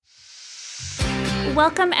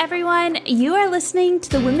Welcome, everyone. You are listening to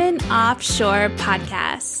the Women Offshore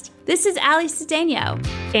podcast. This is Ali Cedeno.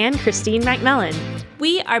 And Christine McMillan.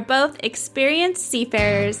 We are both experienced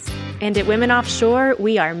seafarers. And at Women Offshore,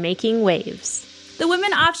 we are making waves. The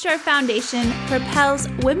Women Offshore Foundation propels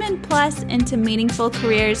Women Plus into meaningful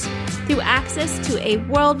careers through access to a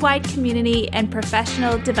worldwide community and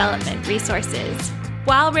professional development resources,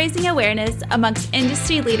 while raising awareness amongst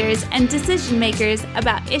industry leaders and decision makers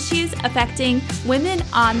about issues affecting women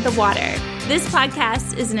on the water. This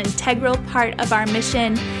podcast is an integral part of our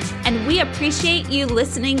mission, and we appreciate you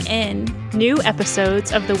listening in. New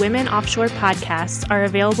episodes of the Women Offshore podcast are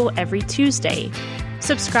available every Tuesday.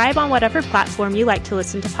 Subscribe on whatever platform you like to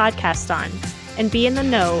listen to podcasts on, and be in the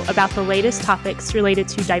know about the latest topics related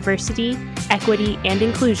to diversity, equity, and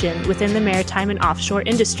inclusion within the maritime and offshore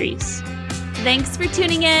industries. Thanks for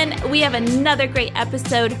tuning in. We have another great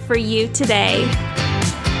episode for you today.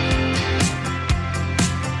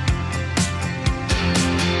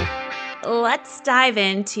 Let's dive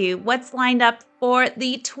into what's lined up for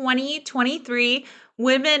the 2023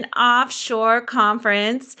 Women Offshore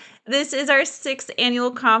Conference. This is our 6th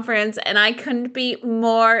annual conference, and I couldn't be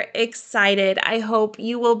more excited. I hope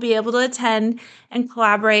you will be able to attend and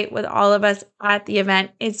collaborate with all of us at the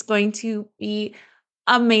event. It's going to be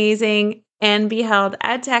amazing and be held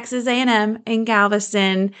at Texas A&M in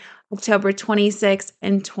Galveston, October 26th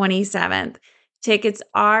and 27th. Tickets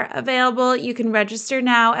are available. You can register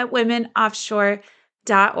now at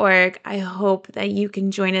womenoffshore.org. I hope that you can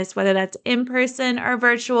join us, whether that's in person or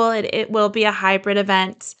virtual. It will be a hybrid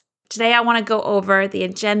event. Today, I want to go over the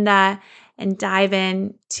agenda and dive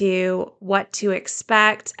into what to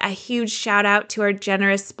expect. A huge shout out to our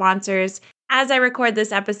generous sponsors. As I record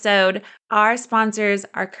this episode, our sponsors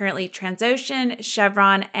are currently Transocean,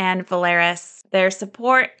 Chevron, and Valaris. Their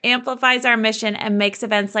support amplifies our mission and makes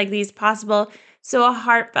events like these possible, so a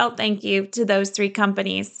heartfelt thank you to those 3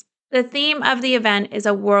 companies. The theme of the event is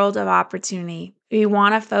a world of opportunity. We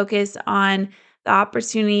want to focus on the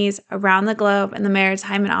opportunities around the globe in the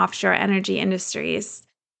maritime and offshore energy industries.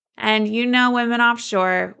 And you know, Women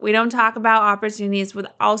Offshore, we don't talk about opportunities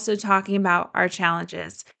without also talking about our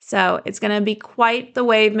challenges. So it's going to be quite the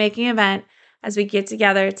wave-making event as we get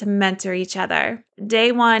together to mentor each other.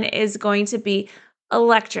 Day 1 is going to be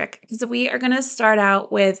electric because we are going to start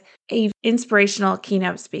out with an inspirational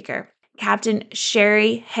keynote speaker. Captain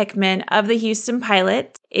Sherry Hickman of the Houston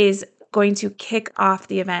Pilot is going to kick off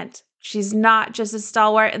the event. She's not just a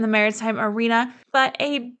stalwart in the maritime arena, but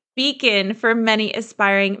a beacon for many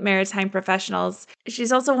aspiring maritime professionals.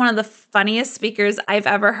 She's also one of the funniest speakers I've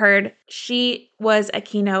ever heard. She was a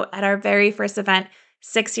keynote at our very first event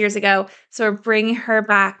 6 years ago. So we're bringing her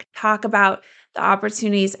back, talk about the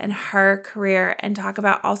opportunities in her career and talk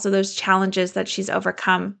about also those challenges that she's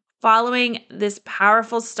overcome. Following this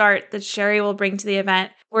powerful start that Sherry will bring to the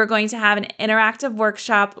event, we're going to have an interactive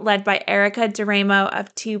workshop led by Erica Duramo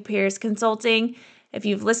of Two Peers Consulting. If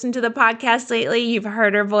you've listened to the podcast lately, you've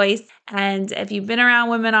heard her voice. And if you've been around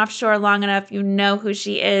Women Offshore long enough, you know who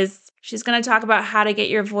she is. She's going to talk about how to get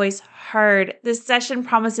your voice heard. This session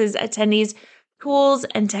promises attendees tools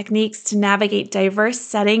and techniques to navigate diverse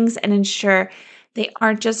settings and ensure they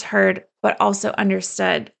aren't just heard, but also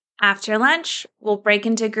understood. After lunch, we'll break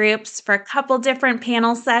into groups for a couple different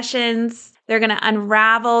panel sessions. They're going to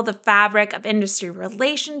unravel the fabric of industry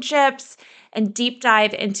relationships and deep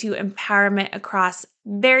dive into empowerment across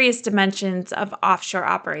various dimensions of offshore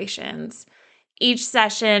operations. Each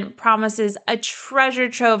session promises a treasure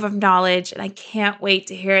trove of knowledge, and I can't wait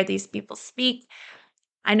to hear these people speak.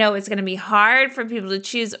 I know it's going to be hard for people to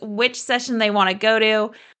choose which session they want to go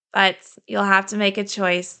to, but you'll have to make a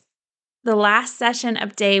choice. The last session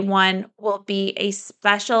of day 1 will be a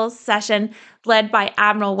special session led by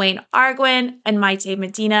Admiral Wayne Arguin and Maite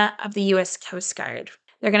Medina of the U.S. Coast Guard.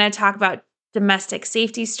 They're going to talk about domestic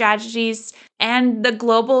safety strategies and the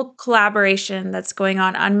global collaboration that's going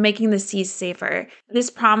on making the seas safer. This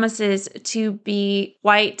promises to be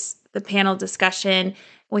quite the panel discussion.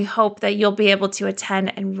 We hope that you'll be able to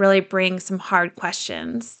attend and really bring some hard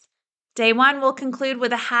questions. Day 1 will conclude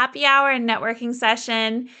with a happy hour and networking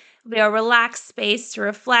session. It'll be a relaxed space to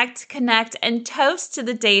reflect, connect, and toast to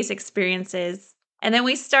the day's experiences. And then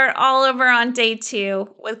we start all over on day 2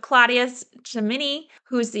 with Claudia Cimini,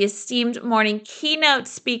 who's the esteemed morning keynote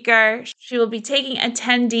speaker. She will be taking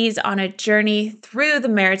attendees on a journey through the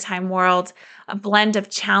maritime world, a blend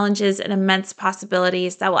of challenges and immense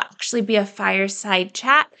possibilities that will actually be a fireside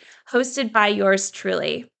chat hosted by yours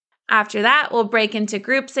truly. After that, we'll break into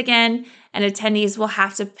groups again, and attendees will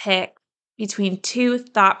have to pick between 2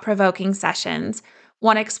 thought-provoking sessions.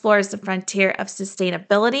 One explores the frontier of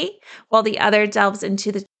sustainability, while the other delves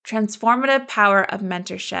into the transformative power of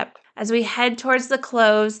mentorship. As we head towards the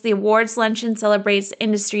close, the awards luncheon celebrates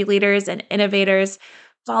industry leaders and innovators,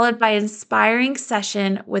 followed by an inspiring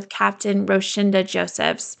session with Captain Roshinda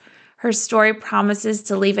Josephs. Her story promises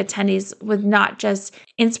to leave attendees with not just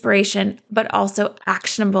inspiration, but also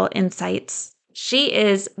actionable insights. She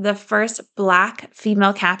is the first Black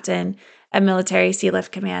female captain at Military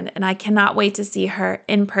Sealift Command, and I cannot wait to see her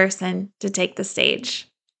in person to take the stage.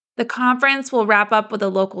 The conference will wrap up with a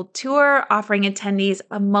local tour, offering attendees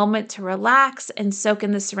a moment to relax and soak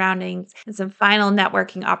in the surroundings and some final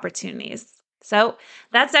networking opportunities. So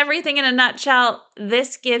that's everything in a nutshell.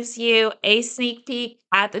 This gives you a sneak peek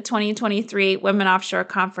at the 2023 Women Offshore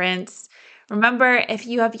Conference. Remember, if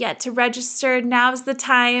you have yet to register, now's the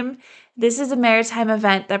time. This is a maritime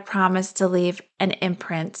event that promised to leave an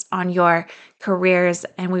imprint on your careers,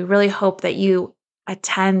 and we really hope that you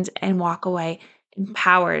attend and walk away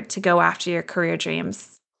empowered to go after your career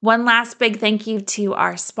dreams. One last big thank you to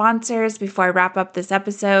our sponsors before I wrap up this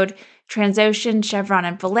episode. Transocean, Chevron,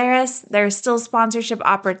 and Valaris. There are still sponsorship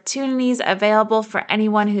opportunities available for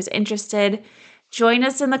anyone who's interested. Join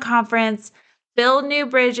us in the conference, build new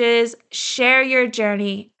bridges, share your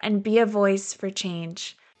journey, and be a voice for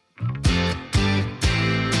change.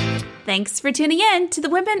 Thanks for tuning in to the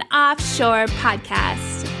Women Offshore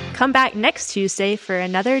podcast. Come back next Tuesday for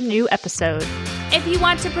another new episode. If you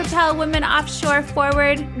want to propel Women Offshore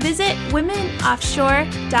forward, visit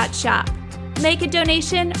womenoffshore.shop. Make a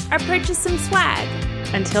donation or purchase some swag.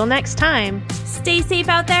 Until next time, stay safe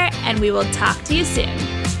out there, and we will talk to you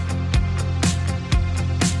soon.